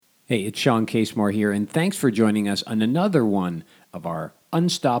Hey, it's Sean Casemore here, and thanks for joining us on another one of our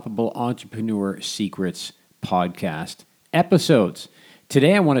Unstoppable Entrepreneur Secrets podcast episodes.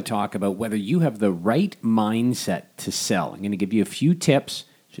 Today, I want to talk about whether you have the right mindset to sell. I'm going to give you a few tips,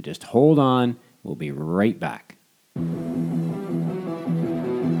 so just hold on. We'll be right back.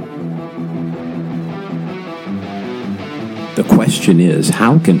 The question is,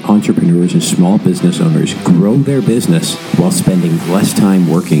 how can entrepreneurs and small business owners grow their business while spending less time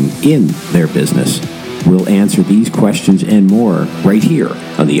working in their business? We'll answer these questions and more right here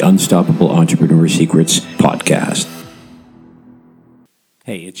on the Unstoppable Entrepreneur Secrets podcast.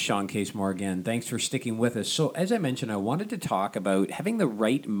 Hey, it's Sean Casemore again. Thanks for sticking with us. So as I mentioned, I wanted to talk about having the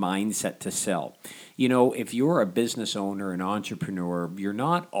right mindset to sell. You know, if you're a business owner, an entrepreneur, you're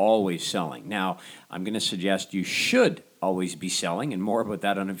not always selling. Now, I'm going to suggest you should always be selling, and more about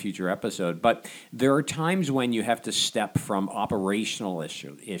that on a future episode. But there are times when you have to step from operational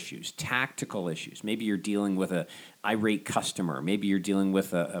issues, tactical issues. Maybe you're dealing with an irate customer. Maybe you're dealing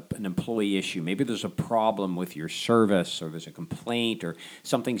with an employee issue. Maybe there's a problem with your service, or there's a complaint, or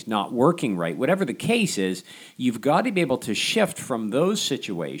something's not working right. Whatever the case is, you've got to be able to shift from those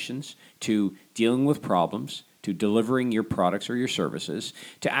situations to dealing with problems, to delivering your products or your services,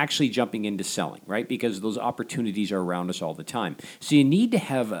 to actually jumping into selling, right? Because those opportunities are around us all the time. So you need to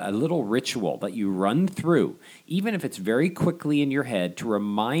have a little ritual that you run through, even if it's very quickly in your head, to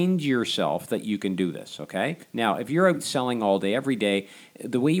remind yourself that you can do this, okay? Now, if you're out selling all day, every day,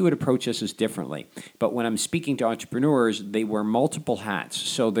 the way you would approach this is differently. But when I'm speaking to entrepreneurs, they wear multiple hats.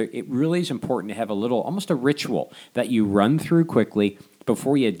 So it really is important to have almost a ritual that you run through quickly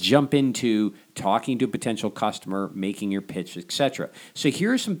before you jump into talking to a potential customer, making your pitch, etc. So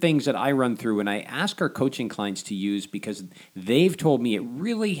here are some things that I run through and I ask our coaching clients to use because they've told me it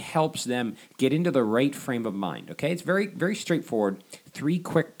really helps them get into the right frame of mind, okay? It's very, very straightforward. 3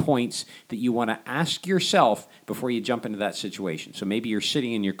 quick points that you want to ask yourself before you jump into that situation. So maybe you're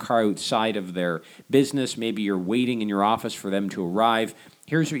sitting in your car outside of their business. Maybe you're waiting in your office for them to arrive.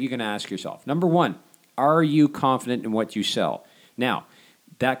 Here's what you're going to ask yourself. Number 1, are you confident in what you sell? Now,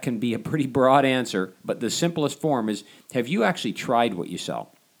 that can be a pretty broad answer, but the simplest form is, have you actually tried what you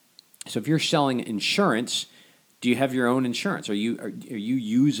sell? So if you're selling insurance, do you have your own insurance? Are you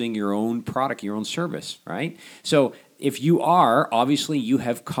using your own product, your own service, right? So if you are, obviously you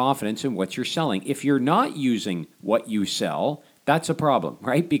have confidence in what you're selling. If you're not using what you sell, that's a problem,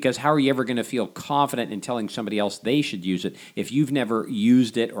 right? Because how are you ever going to feel confident in telling somebody else they should use it if you've never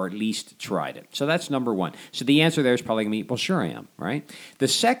used it or at least tried it? So that's number 1. So the answer there is probably going to be, well, sure I am, right? The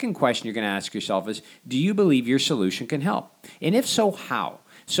second question you're going to ask yourself is, do you believe your solution can help? And if so, how?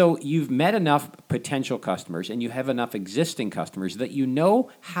 So you've met enough potential customers and you have enough existing customers that you know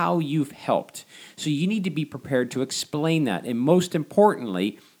how you've helped. So you need to be prepared to explain that. And most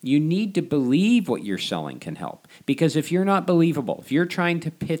importantly, you need to believe what you're selling can help. Because if you're not believable, if you're trying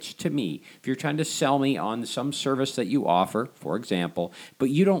to pitch to me, if you're trying to sell me on some service that you offer, for example, but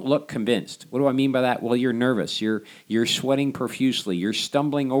you don't look convinced. What do I mean by that? Well, you're nervous. You're sweating profusely. You're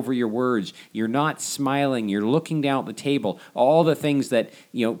stumbling over your words. You're not smiling. You're looking down at the table. All the things that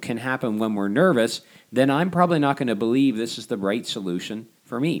can happen when we're nervous, then I'm probably not going to believe this is the right solution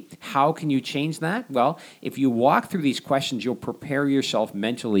for me. How can you change that? Well, if you walk through these questions, you'll prepare yourself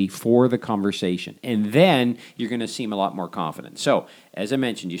mentally for the conversation, and then you're going to seem a lot more confident. So, as I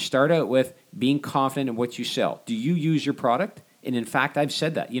mentioned, you start out with being confident in what you sell. Do you use your product? And in fact, I've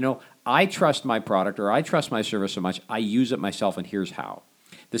said that. I trust my product or I trust my service so much, I use it myself, and here's how.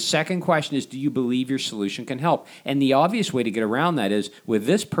 The second question is, do you believe your solution can help? And the obvious way to get around that is, with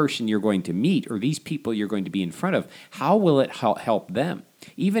this person you're going to meet or these people you're going to be in front of, how will it help them?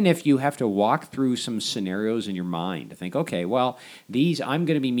 Even if you have to walk through some scenarios in your mind to think, okay, well, I'm going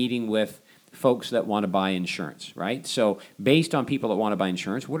to be meeting with folks that want to buy insurance, right? So based on people that want to buy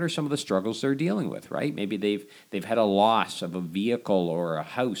insurance, what are some of the struggles they're dealing with, right? Maybe they've had a loss of a vehicle or a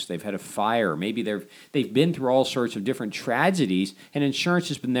house. They've had a fire. Maybe they've been through all sorts of different tragedies, and insurance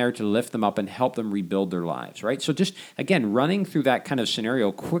has been there to lift them up and help them rebuild their lives, right? So just, again, running through that kind of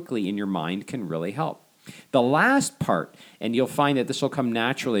scenario quickly in your mind can really help. The last part, and you'll find that this will come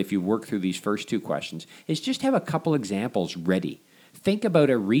naturally if you work through these first 2 questions, is just have a couple examples ready. Think about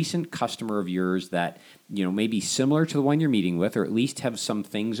a recent customer of yours that, may be similar to the one you're meeting with, or at least have some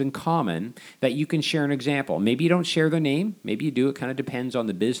things in common that you can share an example. Maybe you don't share the name. Maybe you do. It kind of depends on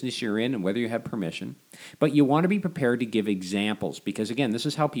the business you're in and whether you have permission. But you want to be prepared to give examples because, again, this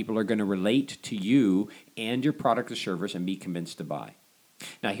is how people are going to relate to you and your product or service and be convinced to buy.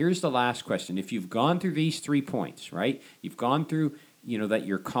 Now, here's the last question. If you've gone through these 3 points, right? You've gone through, that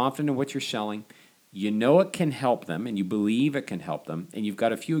you're confident in what you're selling. you know it can help them, and you believe it can help them, and you've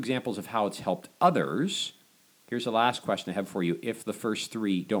got a few examples of how it's helped others, here's the last question I have for you. If the first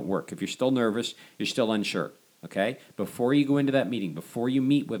three don't work, if you're still nervous, you're still unsure, okay? Before you go into that meeting, before you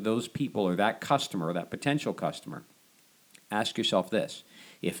meet with those people or that customer or that potential customer, ask yourself this.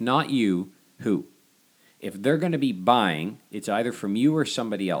 If not you, who? If they're going to be buying, it's either from you or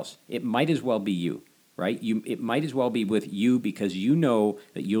somebody else. It might as well be you, right? It might as well be with you because you know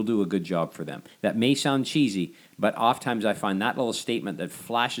that you'll do a good job for them. That may sound cheesy, but oftentimes I find that little statement that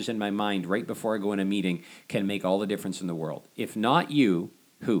flashes in my mind right before I go in a meeting can make all the difference in the world. If not you,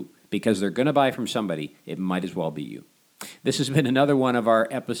 who? Because they're going to buy from somebody, it might as well be you. This has been another one of our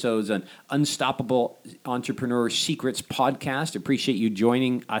episodes on Unstoppable Entrepreneur Secrets podcast. Appreciate you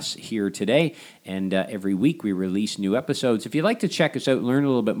joining us here today. And every week we release new episodes. If you'd like to check us out and learn a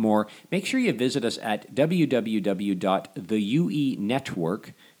little bit more, make sure you visit us at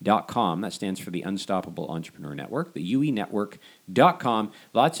www.theuenetwork.com. That stands for the Unstoppable Entrepreneur Network, theuenetwork.com.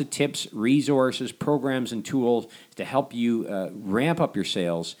 Lots of tips, resources, programs, and tools to help you ramp up your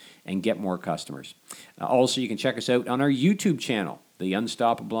sales and get more customers. Also, you can check us out on our YouTube channel, the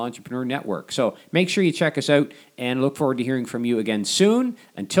Unstoppable Entrepreneur Network. So make sure you check us out and look forward to hearing from you again soon.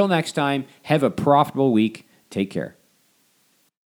 Until next time, have a profitable week. Take care.